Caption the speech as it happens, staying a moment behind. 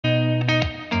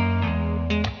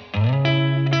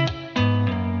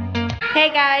Hey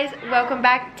guys, welcome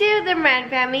back to the Moran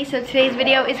Family. So today's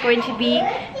video is going to be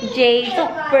Jade's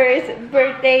first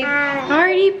birthday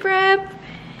party prep.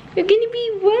 You're gonna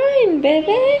be one,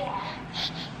 baby.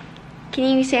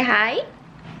 Can you say hi?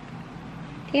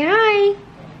 Say hi.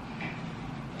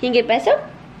 Can you give beso?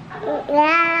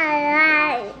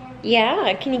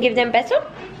 Yeah, can you give them beso?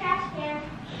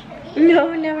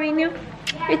 No, not right now.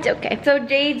 It's okay. So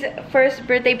Jade's first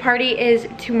birthday party is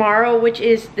tomorrow, which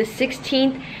is the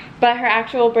 16th, but her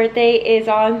actual birthday is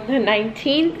on the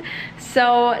 19th.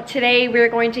 So today we're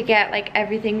going to get like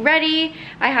everything ready.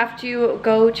 I have to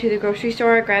go to the grocery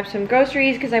store, grab some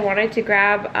groceries because I wanted to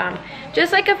grab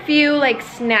just like a few like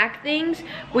snack things.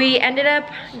 We ended up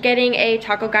getting a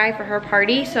taco guy for her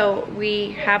party, so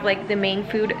we have like the main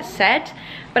food set.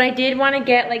 But I did want to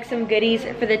get like some goodies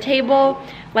for the table,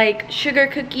 like sugar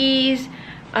cookies,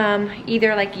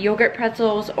 either like yogurt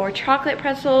pretzels or chocolate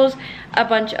pretzels, a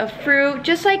bunch of fruit,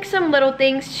 just like some little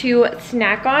things to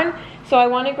snack on. So I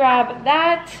want to grab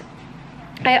that.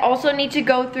 I also need to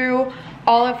go through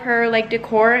all of her like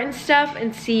decor and stuff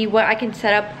and see what I can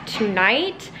set up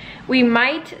tonight. We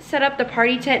might set up the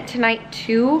party tent tonight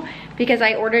too, because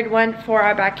I ordered one for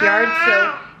our backyard,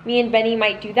 so me and Benny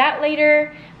might do that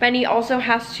later. Benny also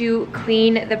has to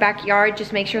clean the backyard,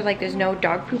 just make sure like there's no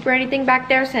dog poop or anything back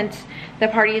there, since the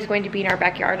party is going to be in our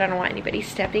backyard. I don't want anybody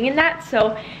stepping in that, so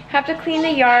have to clean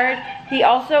the yard. He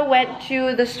also went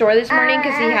to the store this morning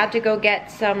because he had to go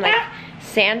get some like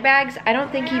sandbags. I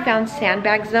don't think he found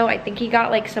sandbags though. I think he got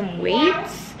like some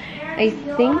weights, I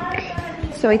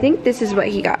think this is what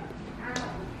he got.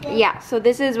 Yeah, so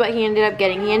this is what he ended up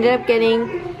getting. He ended up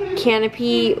getting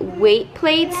canopy weight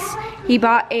plates. He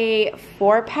bought a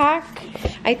 4-pack.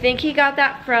 I think he got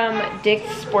that from Dick's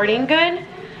Sporting Good.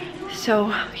 So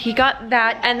he got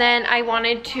that, and then I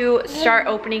wanted to start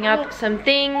opening up some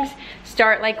things,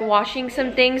 start like washing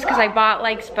some things, because I bought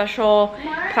like special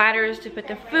platters to put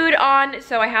the food on.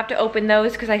 So I have to open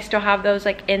those because I still have those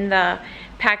like in the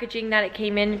packaging that it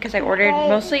came in, because I ordered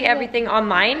mostly everything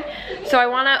online. So I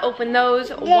want to open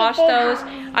those, wash those.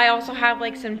 I also have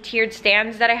like some tiered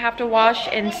stands that I have to wash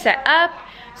and set up.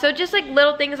 So just like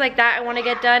little things like that I want to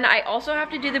get done. I also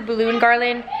have to do the balloon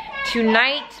garland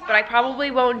tonight, but I probably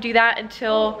won't do that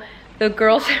until the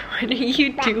girls. What are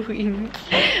you doing?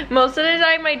 Most of the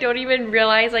time I don't even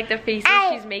realize like the faces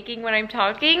she's making when I'm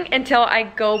talking until I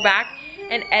go back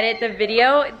and edit the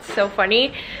video. It's so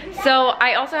funny. So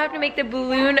I also have to make the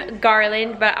balloon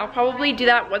garland, but I'll probably do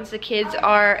that once the kids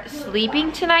are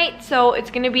sleeping tonight. So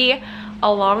it's gonna be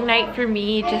a long night for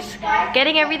me, just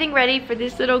getting everything ready for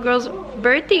this little girl's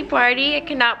birthday party. I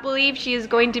cannot believe she is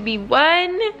going to be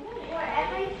 1.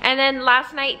 And then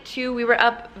last night too, we were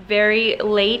up very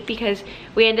late because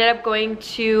we ended up going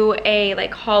to a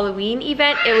like Halloween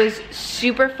event. It was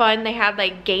super fun. They had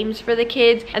like games for the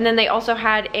kids, and then they also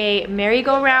had a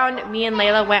merry-go-round. Me and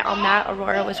Layla went on that.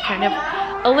 Aurora was kind of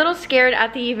a little scared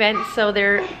at the event, so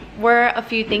there were a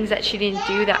few things that she didn't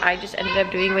do that I just ended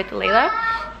up doing with Layla.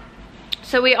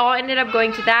 So we all ended up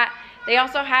going to that. They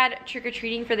also had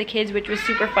trick-or-treating for the kids, which was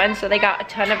super fun, so they got a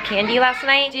ton of candy last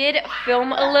night. Did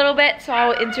film a little bit, so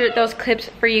I'll insert those clips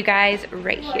for you guys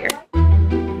right here.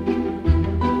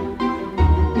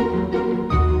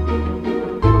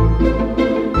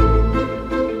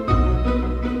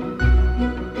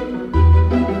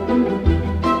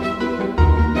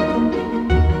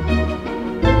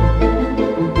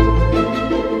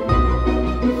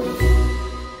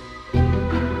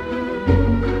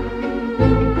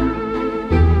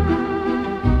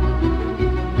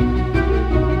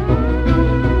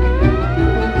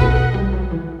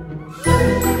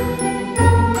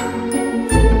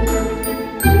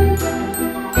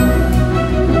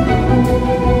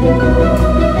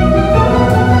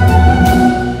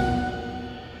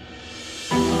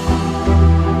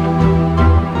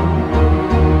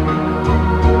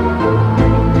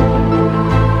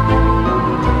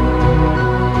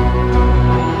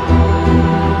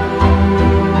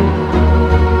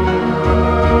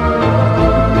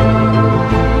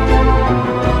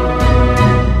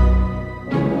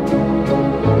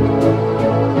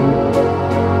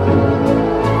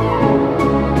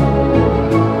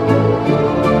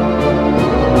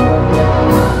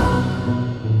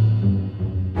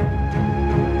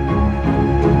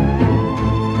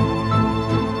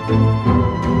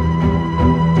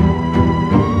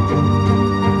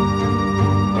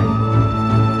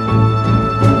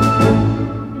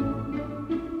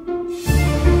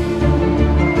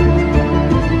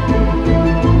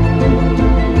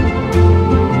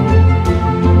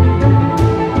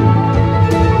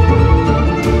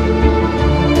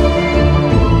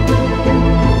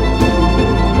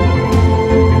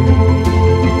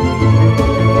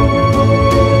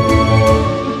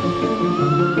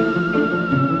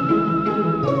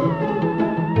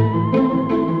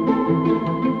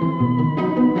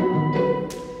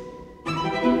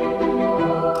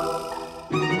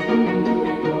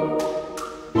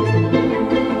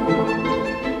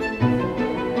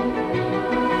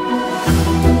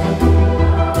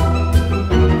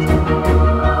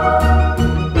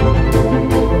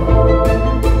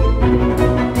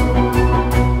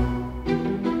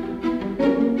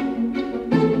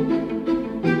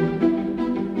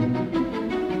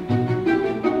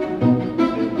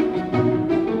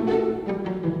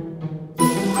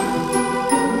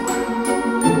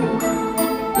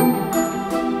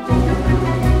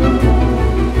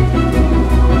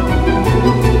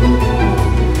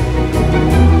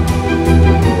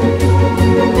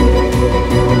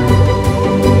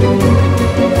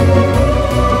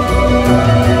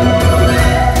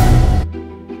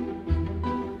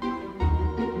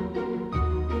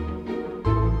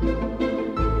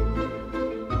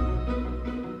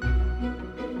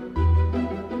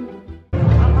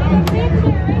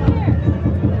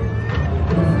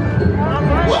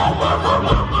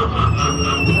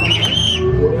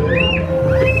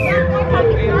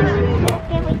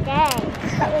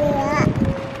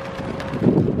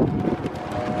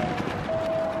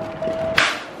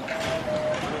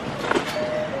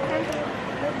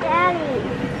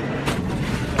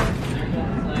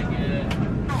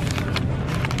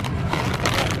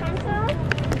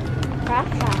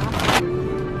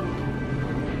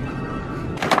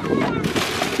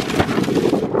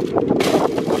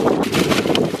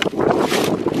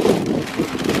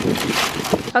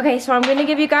 Okay, so I'm gonna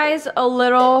give you guys a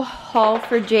little haul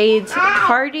for Jade's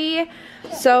party.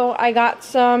 So I got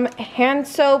some hand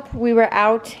soap. We were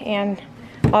out and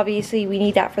obviously we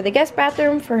need that for the guest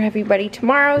bathroom for everybody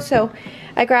tomorrow. So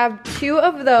I grabbed 2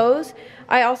 of those.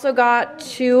 I also got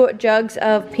 2 jugs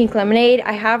of pink lemonade.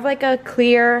 I have like a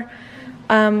clear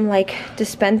like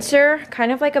dispenser,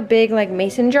 kind of like a big like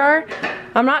mason jar.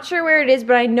 I'm not sure where it is,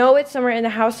 but I know it's somewhere in the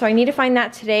house, so I need to find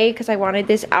that today because I wanted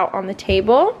this out on the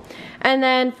table. And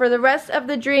then for the rest of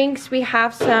the drinks, we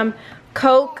have some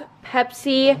Coke,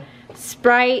 Pepsi,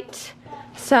 Sprite,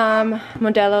 some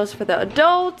Modelo's for the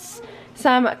adults,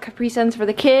 some Capri Suns for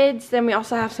the kids. Then we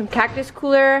also have some Cactus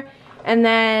Cooler, and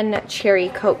then Cherry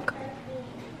Coke.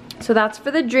 So that's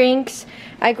for the drinks.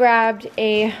 I grabbed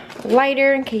a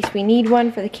lighter in case we need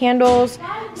one for the candles,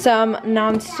 some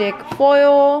non-stick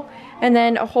foil, and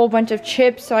then a whole bunch of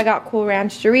chips. So I got Cool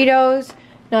Ranch Doritos,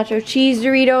 Nacho Cheese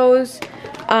Doritos,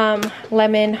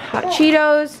 lemon hot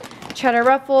Cheetos, cheddar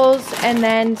Ruffles, and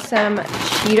then some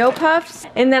Cheeto Puffs.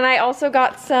 And then I also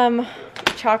got some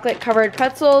chocolate covered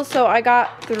pretzels. So I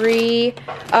got 3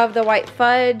 of the white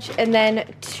fudge and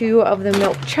then 2 of the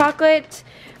milk chocolate.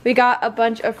 We got a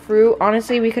bunch of fruit.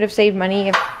 Honestly, we could have saved money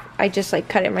if I just like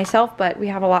cut it myself, but we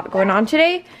have a lot going on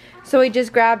today. So we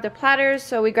just grabbed the platters.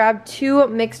 So we grabbed 2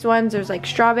 mixed ones. There's like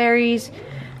strawberries,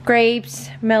 grapes,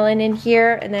 melon in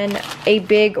here, and then a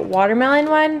big watermelon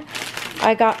one.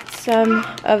 I got some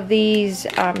of these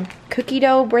cookie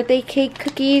dough birthday cake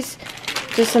cookies,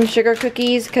 just some sugar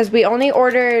cookies, because we only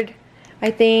ordered, I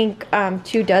think,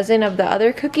 2 dozen of the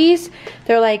other cookies.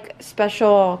 They're like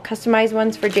special customized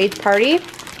ones for Jade's party,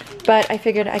 but I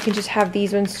figured I could just have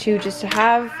these ones too, just to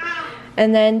have.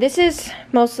 And then this is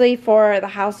mostly for the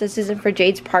house. This isn't for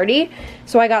Jade's party.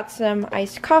 So I got some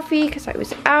iced coffee because I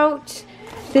was out.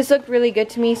 This looked really good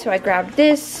to me, so I grabbed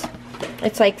this.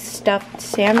 It's like stuffed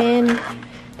salmon.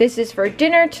 This is for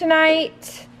dinner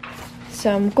tonight.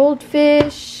 Some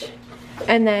goldfish,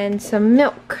 and then some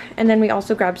milk. And then we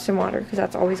also grabbed some water because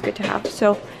that's always good to have.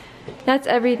 So that's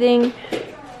everything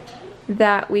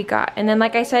that we got. And then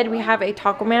like I said, we have a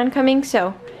taco man coming,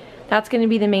 so that's gonna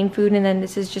be the main food, and then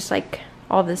this is just like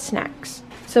all the snacks.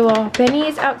 So while Benny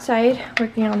is outside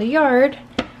working on the yard,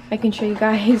 I can show you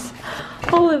guys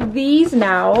all of these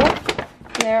now.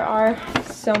 There are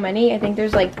so many. I think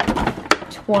there's like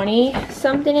 20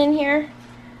 something in here.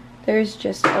 There's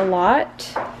just a lot.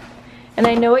 And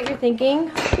I know what you're thinking.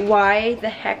 Why the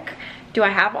heck do I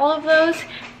have all of those?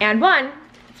 And one,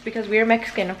 it's because we are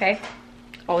Mexican, okay?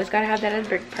 Always gotta have that at a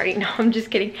birthday party. No, I'm just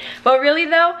kidding. But really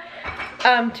though,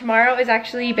 tomorrow is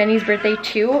actually Benny's birthday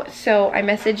too. So I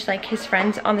messaged like his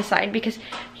friends on the side because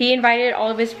he invited all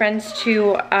of his friends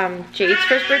to Jade's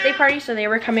first birthday party. So they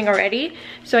were coming already.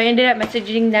 So I ended up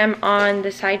messaging them on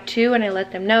the side too, and I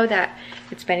let them know that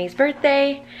it's Benny's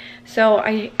birthday. So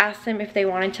I asked them if they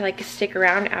wanted to like stick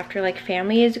around after like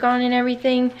family is gone and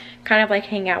everything, kind of like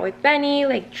hang out with Benny,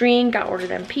 like drink. I ordered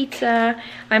them pizza.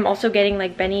 I'm also getting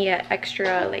like Benny an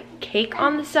extra like cake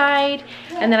on the side,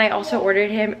 and then I also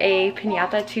ordered him a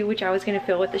piñata too, which I was gonna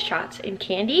fill with the shots and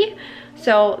candy.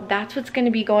 So that's what's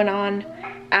gonna be going on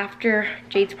after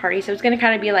Jade's party. So it's gonna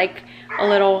kind of be like a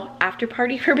little after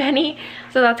party for Benny.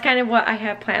 So that's kind of what I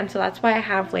have planned. So that's why I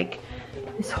have like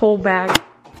this whole bag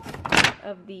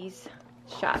of these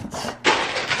shots.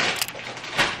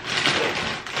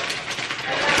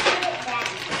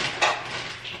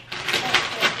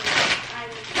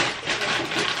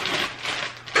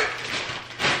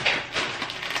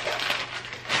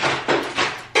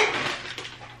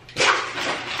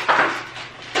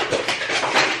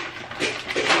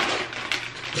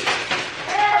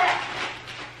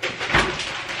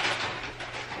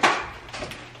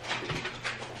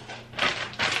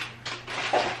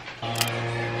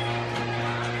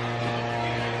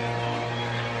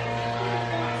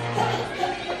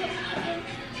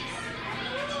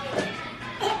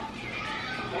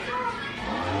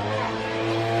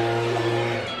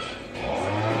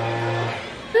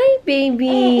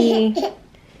 Baby,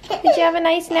 did you have a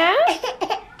nice nap?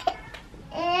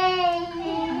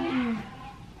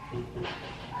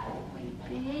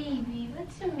 Baby. baby,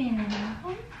 what's the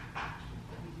matter?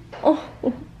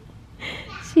 Oh,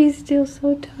 she's still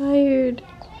so tired.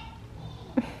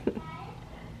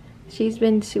 She's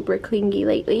been super clingy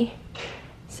lately.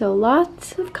 So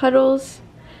lots of cuddles.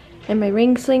 And my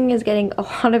ring sling is getting a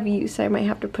lot of use. I might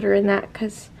have to put her in that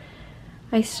because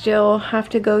I still have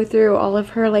to go through all of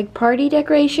her like party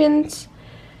decorations.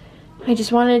 I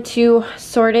just wanted to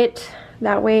sort it.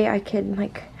 That way I could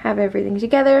like have everything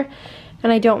together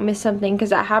and I don't miss something,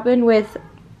 because that happened with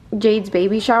Jade's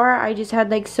baby shower. I just had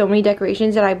like so many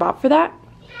decorations that I bought for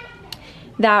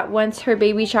that once her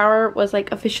baby shower was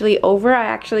like officially over, I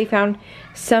actually found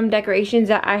some decorations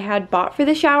that I had bought for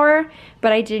the shower,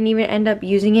 but I didn't even end up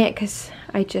using it because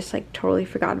I just like totally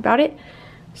forgot about it.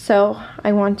 So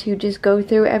I want to just go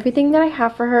through everything that I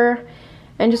have for her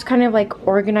and just kind of like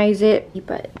organize it.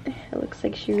 But it looks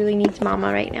like she really needs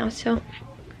mama right now, so.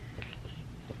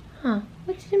 Huh,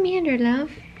 what's the matter, love?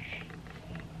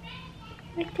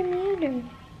 What's the matter?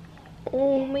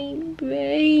 Oh, my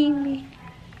baby.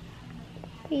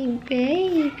 My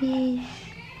babies.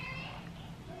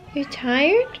 You're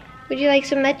tired? Would you like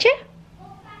some leche?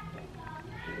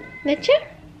 Leche?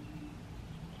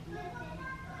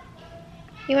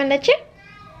 You want leche?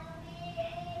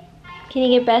 Can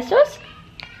you get besos?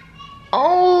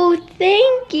 Oh,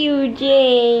 thank you,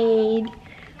 Jade.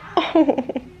 Oh,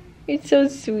 you're so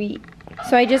sweet.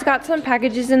 So I just got some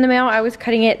packages in the mail. I was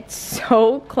cutting it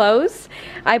so close.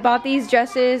 I bought these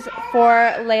dresses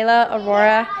for Layla,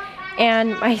 Aurora,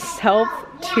 and myself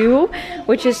too,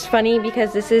 which is funny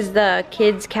because this is the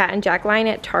kids Cat and Jack line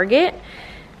at Target.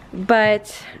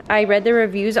 But I read the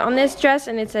reviews on this dress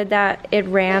and it said that it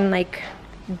ran like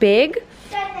big.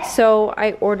 So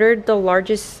I ordered the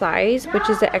largest size, which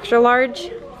is the extra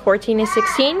large, 14 to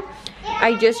 16.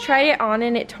 I just tried it on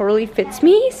and it totally fits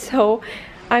me. So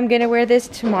I'm gonna wear this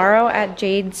tomorrow at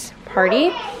Jade's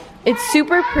party. It's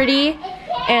super pretty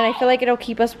and I feel like it'll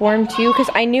keep us warm too, because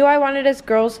I knew I wanted us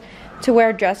girls to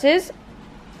wear dresses,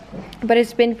 but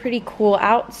it's been pretty cool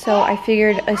out, so I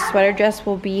figured a sweater dress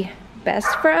will be best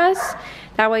for us.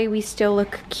 That way we still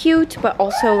look cute but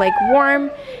also like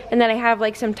warm, and then I have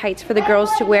like some tights for the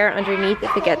girls to wear underneath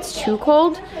if it gets too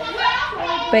cold.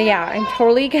 But yeah, I'm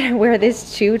totally gonna wear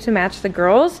this too to match the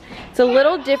girls. It's a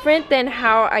little different than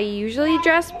how I usually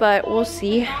dress, but we'll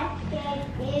see.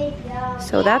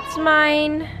 So that's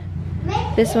mine.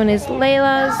 This one is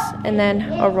Layla's and then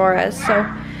Aurora's.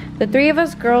 So the three of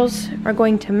us girls are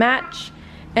going to match,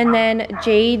 and then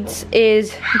Jade's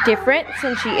is different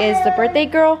since she is the birthday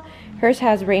girl. Hers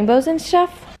has rainbows and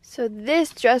stuff. So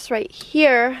this dress right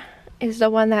here is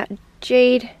the one that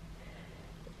Jade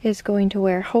is going to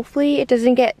wear. Hopefully it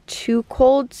doesn't get too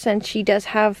cold since she does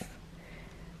have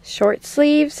short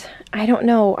sleeves. I don't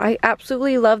know. I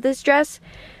absolutely love this dress,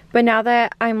 but now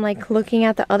that I'm like looking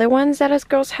at the other ones that us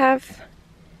girls have,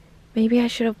 maybe I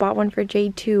should have bought one for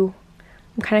Jade too.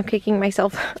 I'm kind of kicking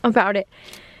myself about it.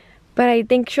 But I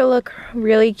think she'll look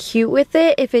really cute with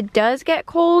it. If it does get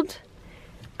cold,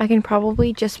 I can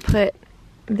probably just put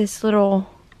this little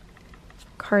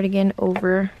cardigan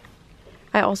over.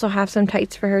 I also have some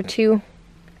tights for her too.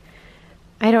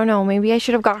 I don't know, maybe I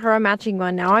should have got her a matching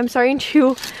one. Now I'm starting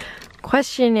to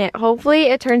question it. Hopefully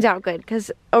it turns out good,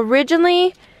 because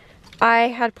originally I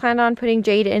had planned on putting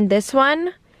Jade in this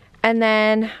one, and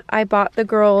then I bought the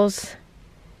girls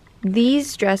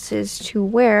these dresses to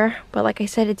wear, but like I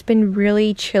said, it's been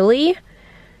really chilly,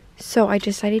 so I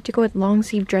decided to go with long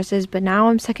sleeve dresses, but now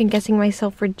I'm second guessing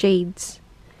myself for Jade's.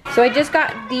 So I just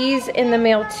got these in the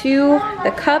mail too,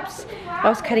 the cups. I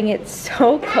was cutting it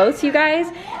so close, you guys.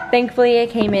 Thankfully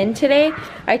it came in today.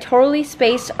 I totally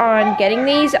spaced on getting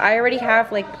these. I already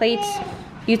have like plates,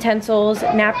 utensils,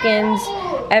 napkins,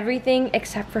 everything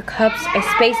except for cups. I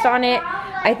spaced on it.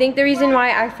 I think the reason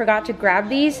why I forgot to grab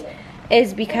these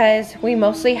is because we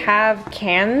mostly have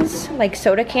cans, like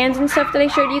soda cans and stuff that I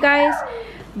showed you guys.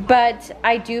 But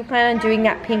I do plan on doing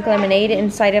that pink lemonade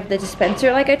inside of the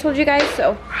dispenser like I told you guys,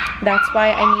 so that's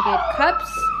why I needed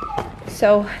cups.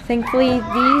 So thankfully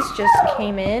these just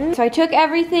came in. So I took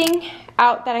everything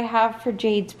out that I have for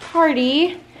Jade's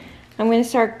party. I'm gonna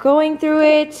start going through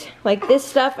it. Like this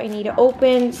stuff I need to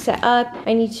open, set up.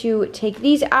 I need to take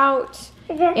these out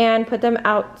and put them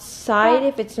outside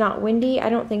if it's not windy. I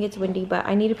don't think it's windy, but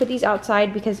I need to put these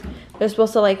outside because they're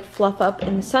supposed to like fluff up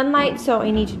in the sunlight. So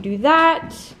I need to do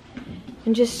that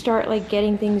and just start like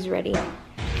getting things ready.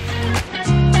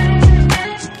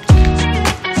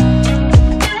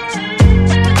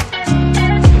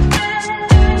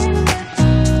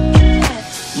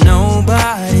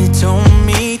 Nobody told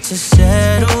me to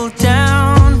settle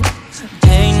down.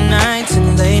 Late nights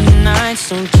and late nights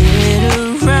don't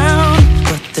get around.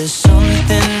 There's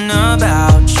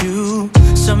about you,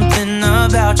 something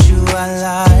about you I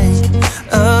like,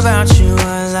 about you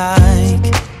I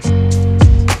like.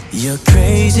 You're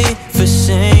crazy for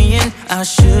saying I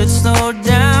should slow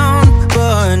down,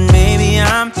 but maybe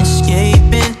I'm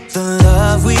escaping the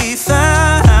love we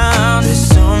found. There's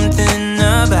something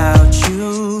about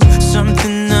you,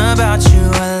 something about you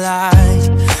I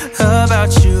like,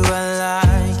 about you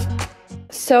I like.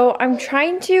 So I'm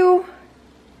trying to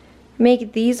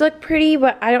make these look pretty,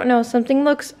 but I don't know, something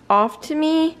looks off to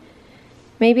me.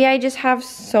 Maybe I just have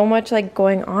so much like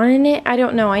going on in it. I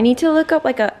don't know. I need to look up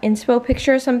like a inspo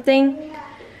picture or something.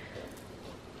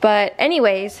 But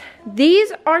anyways,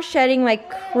 these are shedding like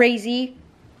crazy.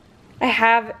 I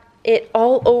have it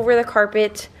all over the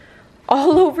carpet,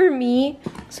 all over me.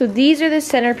 So these are the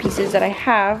centerpieces that I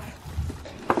have.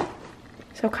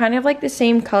 So kind of like the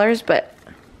same colors, but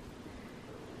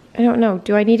I don't know.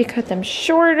 Do I need to cut them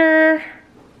shorter?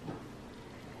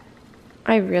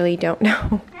 I really don't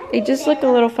know. They just look a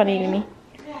little funny to me.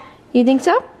 You think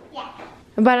so? Yeah.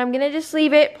 But I'm gonna just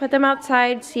leave it, put them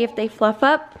outside, see if they fluff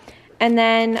up. And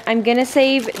then I'm gonna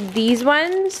save these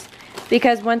ones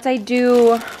because once I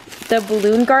do the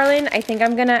balloon garland, I think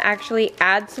I'm gonna actually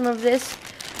add some of this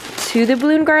to the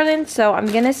balloon garland. So I'm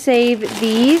gonna save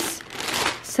these,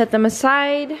 set them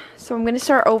aside. So I'm gonna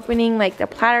start opening like the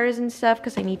platters and stuff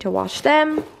because I need to wash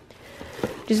them.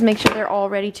 Just make sure they're all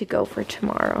ready to go for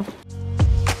tomorrow.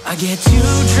 I get too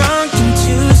drunk and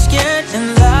too scared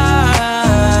and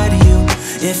lie to you.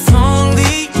 If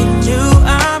only you knew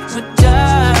I would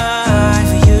die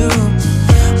for you.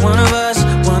 One of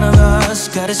us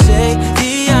gotta say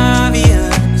the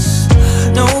obvious.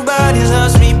 Nobody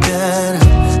loves me better.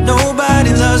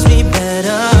 Nobody loves me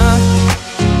better.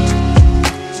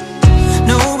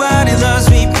 Nobody loves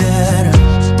me better.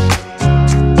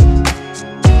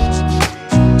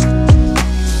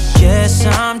 Guess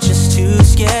I'm just too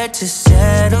scared to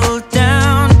settle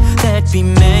down. There'd be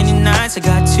many nights I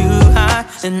got too high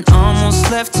and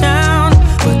almost left town.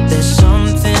 But there's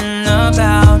something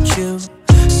about you,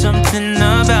 something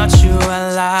about you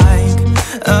I like,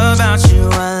 about you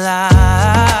I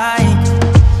like.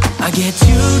 I get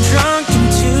too drunk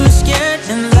and too scared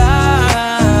and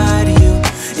lie to you.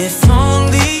 If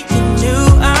only you knew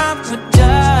I would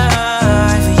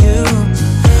die for you.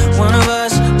 One of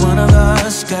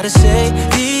us gotta say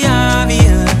the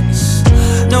obvious.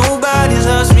 Nobody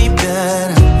loves me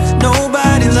better.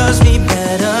 Nobody loves me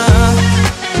better.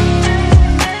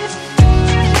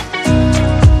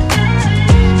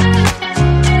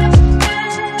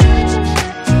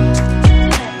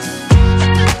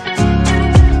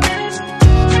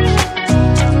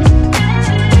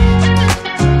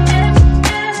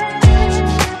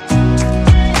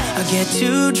 I get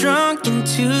too drunk and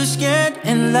too scared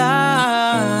and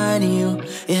lie to you.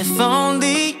 If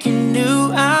only you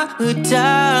knew I would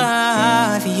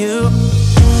die for you.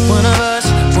 One of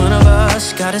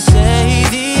us gotta say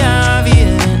the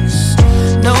obvious.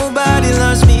 Nobody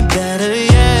loves me better,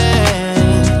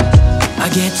 yeah. I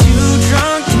get too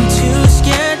drunk and too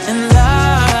scared and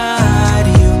lie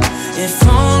to you. If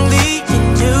only you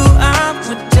knew I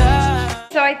would die.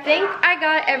 So I think I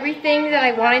got everything that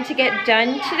I wanted to get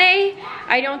done today.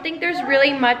 I don't think there's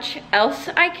really much else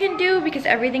I can do because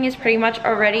everything is pretty much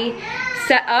already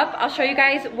set up. I'll show you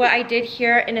guys what I did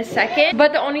here in a second.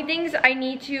 But the only things I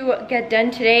need to get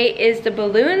done today is the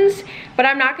balloons. But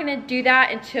I'm not gonna do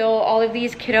that until all of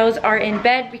these kiddos are in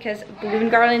bed because balloon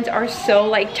garlands are so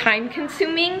like time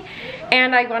consuming.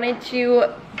 And I wanted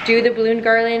to do the balloon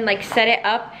garland, like set it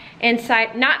up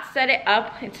inside, not set it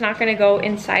up, it's not gonna go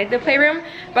inside the playroom,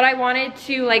 but I wanted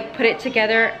to like put it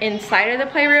together inside of the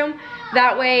playroom.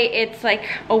 That way it's like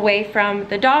away from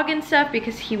the dog and stuff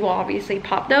because he will obviously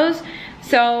pop those.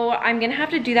 So I'm gonna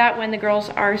have to do that when the girls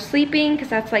are sleeping because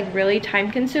that's like really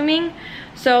time consuming.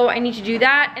 So I need to do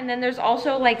that. And then there's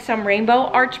also like some rainbow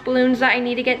arch balloons that I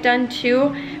need to get done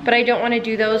too, but I don't wanna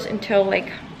do those until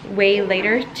like way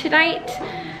later tonight.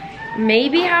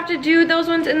 Maybe have to do those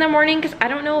ones in the morning because I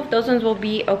don't know if those ones will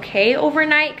be okay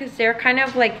overnight because they're kind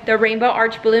of like the rainbow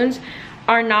arch balloons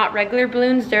are not regular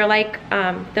balloons. They're like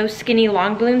those skinny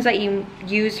long balloons that you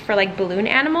use for like balloon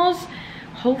animals.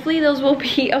 Hopefully those will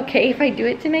be okay if I do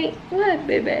it tonight. What,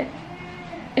 baby?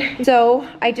 So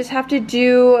I just have to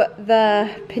do the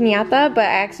piñata, but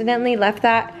I accidentally left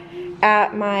that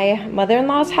at my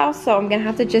mother-in-law's house, so I'm gonna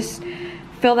have to just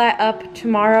fill that up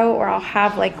tomorrow, or I'll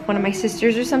have like one of my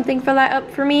sisters or something fill that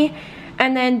up for me.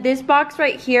 And then this box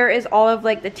right here is all of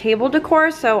like the table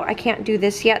decor, so I can't do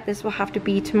this yet. This will have to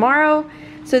be tomorrow.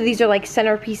 So these are like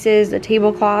centerpieces, the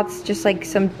tablecloths, just like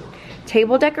some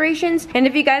table decorations. And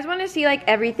if you guys want to see like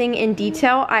everything in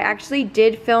detail, I actually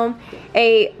did film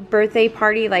a birthday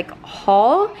party like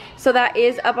haul, so that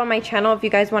is up on my channel if you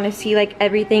guys want to see like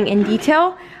everything in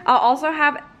detail. I'll also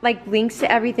have like links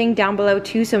to everything down below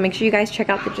too, so make sure you guys check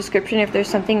out the description if there's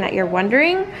something that you're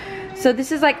wondering. So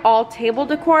this is like all table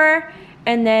decor.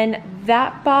 And then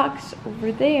that box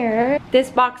over there,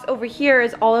 this box over here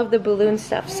is all of the balloon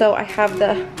stuff. So I have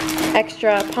the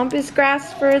extra pampas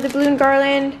grass for the balloon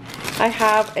garland. I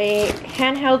have a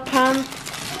handheld pump,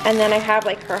 and then I have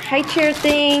like her high chair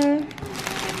thing,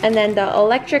 and then the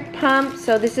electric pump.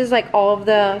 So this is like all of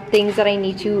the things that I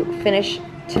need to finish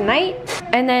tonight.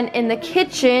 And then in the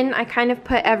kitchen, I kind of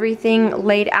put everything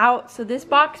laid out. So this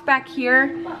box back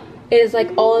here is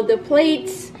like all of the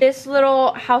plates. This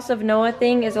little House of Noah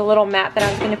thing is a little mat that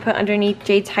I was gonna put underneath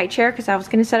Jade's high chair, because I was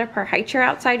gonna set up her high chair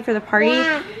outside for the party.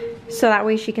 So that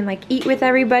way she can like eat with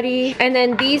everybody. And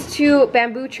then these two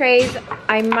bamboo trays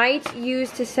I might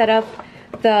use to set up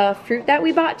the fruit that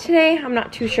we bought today. I'm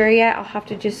not too sure yet. I'll have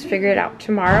to just figure it out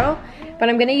tomorrow. But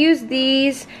I'm gonna use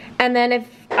these. And then if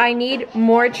I need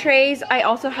more trays, I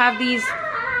also have these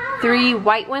 3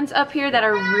 white ones up here that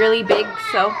are really big.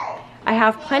 So I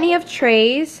have plenty of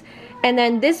trays. And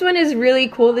then this one is really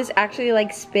cool. This actually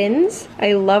like spins.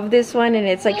 I love this one, and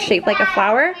it's like shaped like a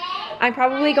flower. I'm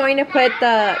probably going to put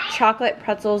the chocolate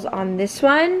pretzels on this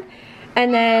one.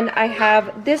 And then I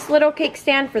have this little cake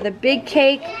stand for the big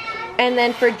cake. And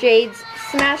then for Jade's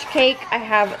smash cake, I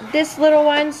have this little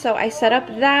one, so I set up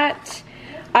that.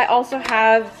 I also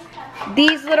have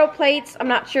these little plates. I'm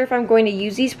not sure if I'm going to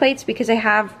use these plates because I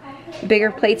have bigger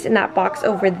plates in that box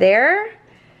over there.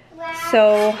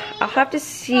 So I'll have to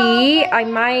see. I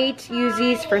might use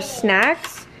these for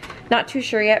snacks. Not too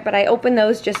sure yet, but I opened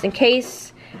those just in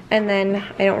case. And then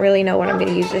I don't really know what I'm going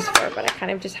to use this for, but I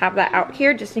kind of just have that out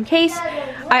here just in case.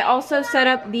 I also set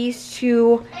up these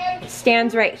 2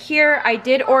 stands right here. I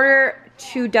did order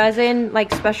 2 dozen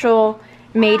like special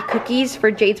made cookies for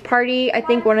Jade's party. I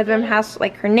think one of them has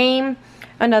like her name.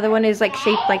 Another one is like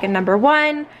shaped like a number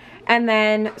 1. And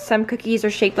then some cookies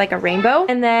are shaped like a rainbow.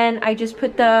 And then I just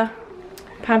put the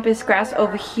pampas grass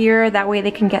over here. That way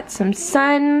they can get some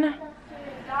sun.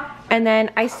 And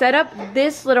then I set up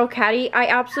this little caddy. I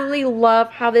absolutely love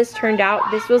how this turned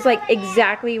out. This was like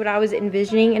exactly what I was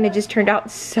envisioning, and it just turned out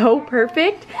so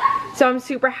perfect. So I'm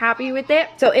super happy with it.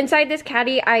 So inside this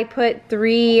caddy, I put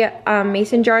 3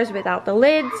 mason jars without the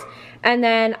lids. And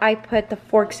then I put the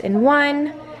forks in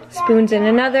one, spoons in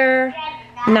another,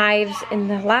 knives in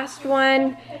the last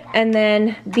one. And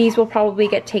then these will probably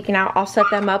get taken out. I'll set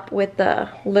them up with the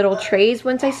little trays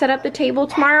once I set up the table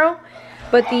tomorrow.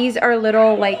 But these are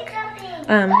little like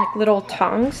little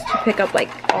tongs to pick up like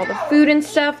all the food and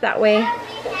stuff. That way,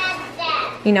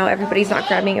 you know, everybody's not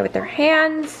grabbing it with their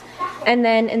hands. And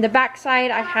then in the back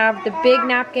side, I have the big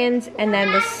napkins and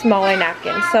then the smaller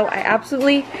napkins. So I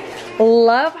absolutely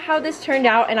love how this turned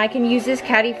out, and I can use this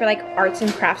caddy for like arts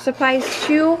and craft supplies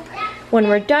too when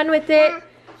we're done with it.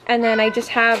 And then I just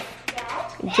have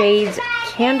Jade's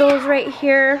candles right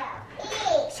here.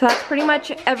 So that's pretty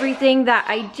much everything that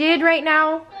I did right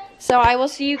now. So I will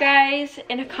see you guys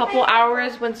in a couple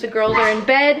hours once the girls are in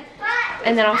bed.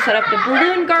 And then I'll set up the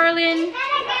balloon garland.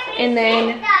 And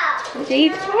then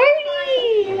Jade's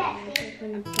party! I'm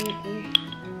gonna paint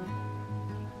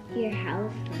your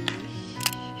house first.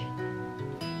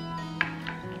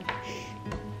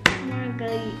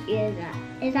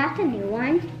 Is that the new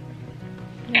one?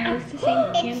 No, it's the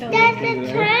same candle. That's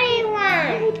the tiny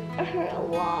one!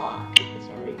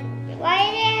 Sorry. Why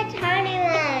is it a tiny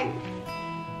one?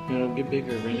 It'll get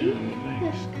bigger right now.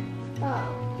 Relax.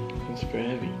 Oh. It's for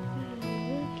Evie.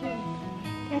 Okay.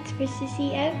 That's for Sissy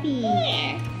Evie.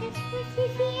 That's for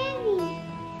Sissy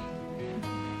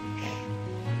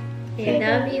Evie. I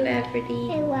love you, Everdy.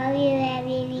 I love you,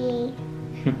 Evie.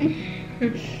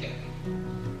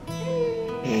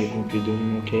 We hope you're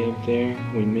doing okay up there.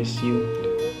 We miss you.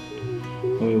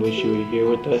 And we wish you were here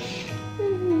with us.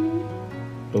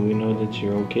 But we know that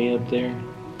you're okay up there.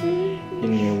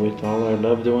 And you're with all our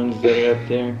loved ones that are up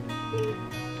there.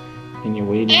 And you're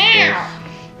waiting for us.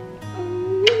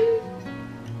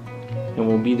 And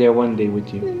we'll be there one day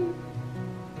with you.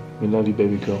 We love you,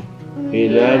 baby girl. We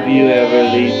love you,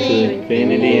 Everly, to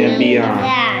infinity and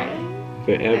beyond.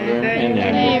 Forever and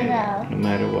ever. No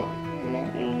matter what.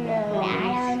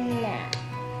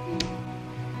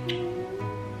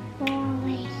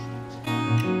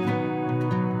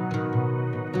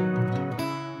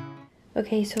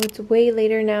 Okay, so it's way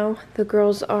later now. The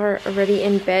girls are already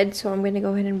in bed, so I'm gonna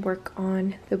go ahead and work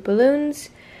on the balloons.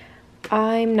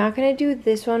 I'm not gonna do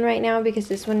this one right now because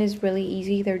this one is really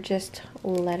easy. They're just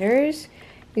letters.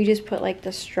 you just put like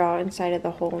the straw inside of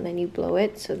the hole and then you blow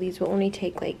it. So these will only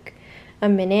take like a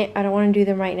minute. I don't want to do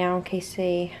them right now in case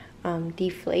they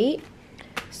deflate.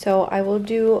 So I will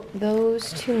do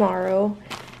those tomorrow.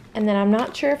 And then I'm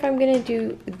not sure if I'm gonna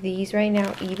do these right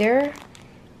now either.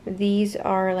 These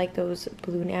are like those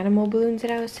balloon animal balloons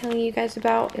that I was telling you guys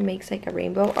about. It makes like a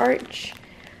rainbow arch.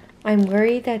 I'm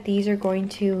worried that these are going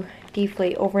to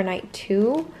deflate overnight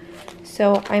too.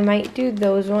 So I might do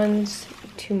those ones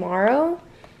tomorrow.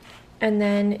 And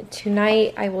then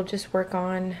tonight I will just work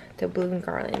on the balloon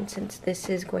garland since this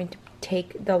is going to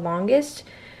take the longest.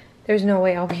 There's no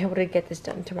way I'll be able to get this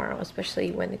done tomorrow, especially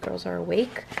when the girls are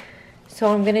awake.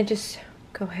 So I'm gonna just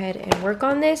go ahead and work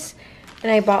on this.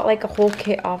 And I bought like a whole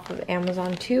kit off of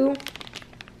Amazon too.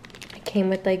 It came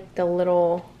with like the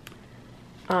little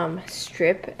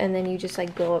strip, and then you just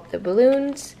like blow up the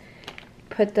balloons,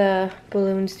 put the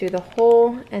balloons through the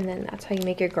hole, and then that's how you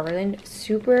make your garland.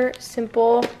 Super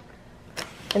simple.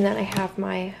 And then I have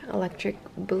my electric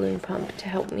balloon pump to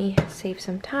help me save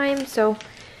some time. So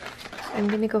I'm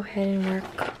gonna go ahead and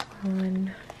work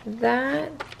on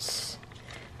that.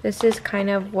 This is kind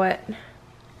of what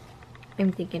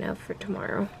I'm thinking of for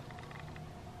tomorrow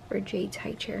for Jade's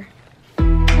high chair.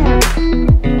 Come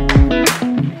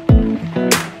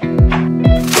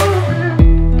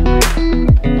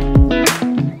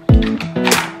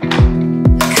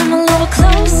a little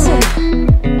closer,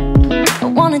 I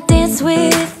wanna dance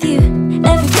with you.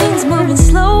 Everything's moving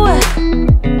slower,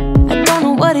 I don't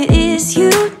know what it is you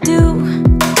do.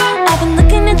 I've been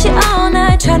looking at you all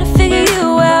night, trying to figure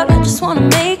you out. I just wanna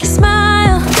make you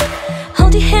smile.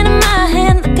 Hold your hand in my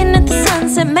hand, looking at the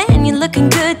sunset. Man, you're looking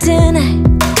good tonight.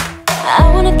 I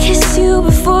wanna kiss you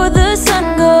before the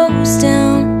sun goes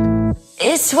down.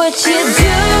 It's what you're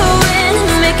doing,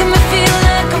 making me feel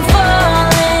like I'm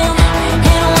falling.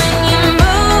 And when you're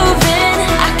moving,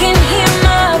 I can hear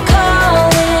my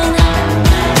calling.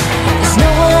 There's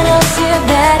no one else here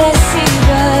that I see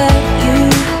but you.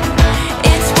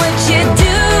 It's what you're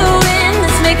doing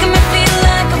that's making me feel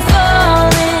like I'm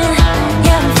falling.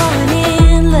 Yeah, I'm falling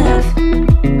in love.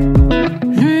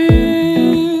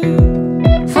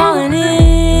 Falling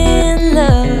in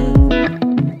love.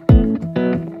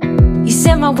 You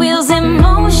set my wheels in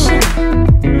motion.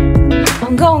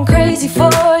 I'm going crazy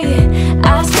for you.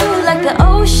 Eyes blue like the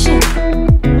ocean.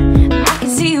 I can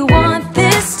see you want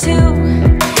this too.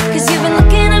 Cause you've been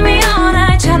looking at me all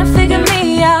night, trying to figure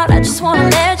me out. I just wanna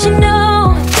let you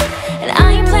know. And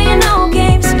I ain't playing no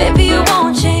games, baby, you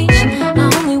won't change. I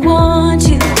only want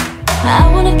you. I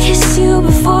wanna kiss you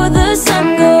before the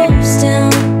sun goes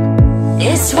down.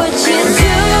 It's what you're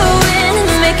doing,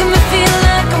 it's making me feel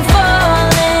like I'm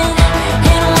falling.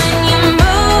 And when you're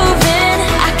moving,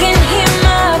 I can hear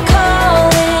my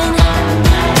calling.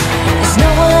 There's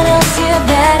no one else here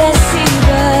that I see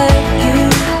but you.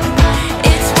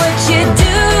 It's what you're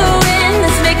doing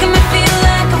that's making me feel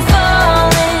like I'm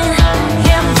falling.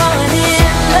 Yeah, I'm falling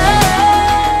in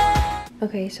love.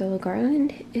 Okay, so the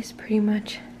garland is pretty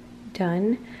much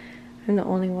done. I'm the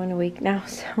only one awake now,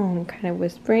 so I'm kind of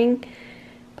whispering.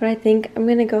 But I think I'm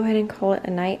gonna go ahead and call it a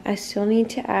night. I still need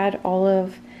to add all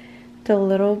of the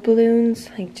little balloons,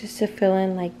 like just to fill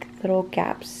in like little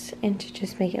gaps and to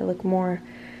just make it look more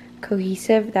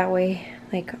cohesive. That way,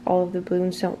 like all of the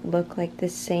balloons don't look like the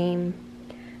same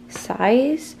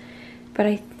size. But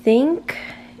I think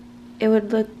it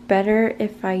would look better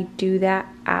if I do that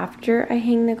after I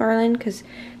hang the garland, because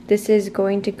this is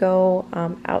going to go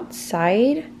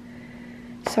outside,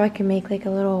 so I can make like a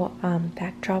little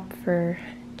backdrop for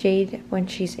Jade when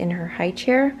she's in her high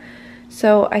chair.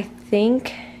 So I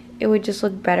think it would just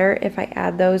look better if I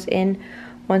add those in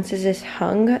once this is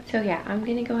hung. So yeah, I'm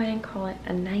gonna go ahead and call it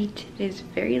a night. It is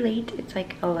very late. It's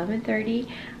like 11:30.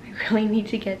 I really need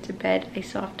to get to bed. I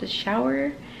still have to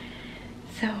shower.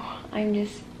 So I'm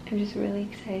just really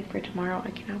excited for tomorrow. I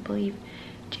cannot believe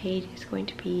Jade is going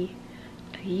to be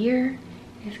a year.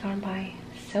 It has gone by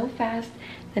so fast.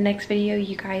 The next video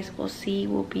you guys will see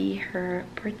will be her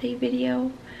birthday video.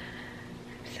 I'm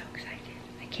so excited.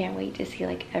 I can't wait to see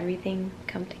like everything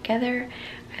come together.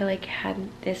 I like had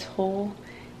this whole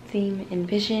theme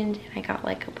envisioned, and I got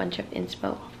like a bunch of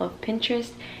inspo off of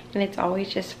Pinterest, and it's always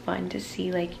just fun to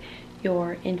see like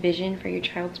your envision for your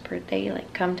child's birthday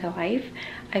like come to life.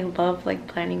 I love like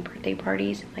planning birthday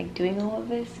parties and like doing all of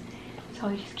this, so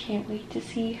I just can't wait to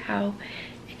see how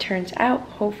it turns out.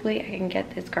 Hopefully I can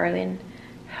get this garland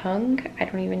hung. I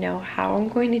don't even know how I'm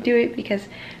going to do it, because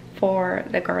for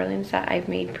the garlands that I've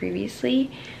made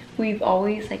previously, we've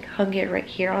always like hung it right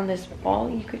here on this wall.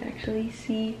 You could actually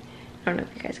see, I don't know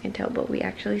if you guys can tell, but we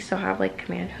actually still have like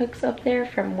command hooks up there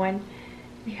from when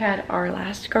we had our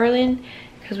last garland.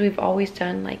 because we've always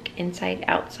done like inside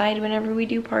outside whenever we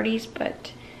do parties,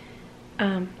 but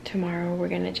tomorrow we're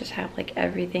gonna just have like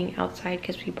everything outside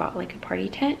because we bought like a party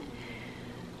tent.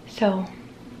 So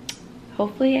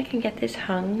hopefully I can get this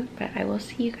hung, but I will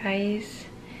see you guys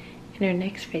in our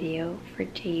next video for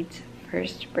Jade's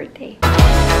first birthday.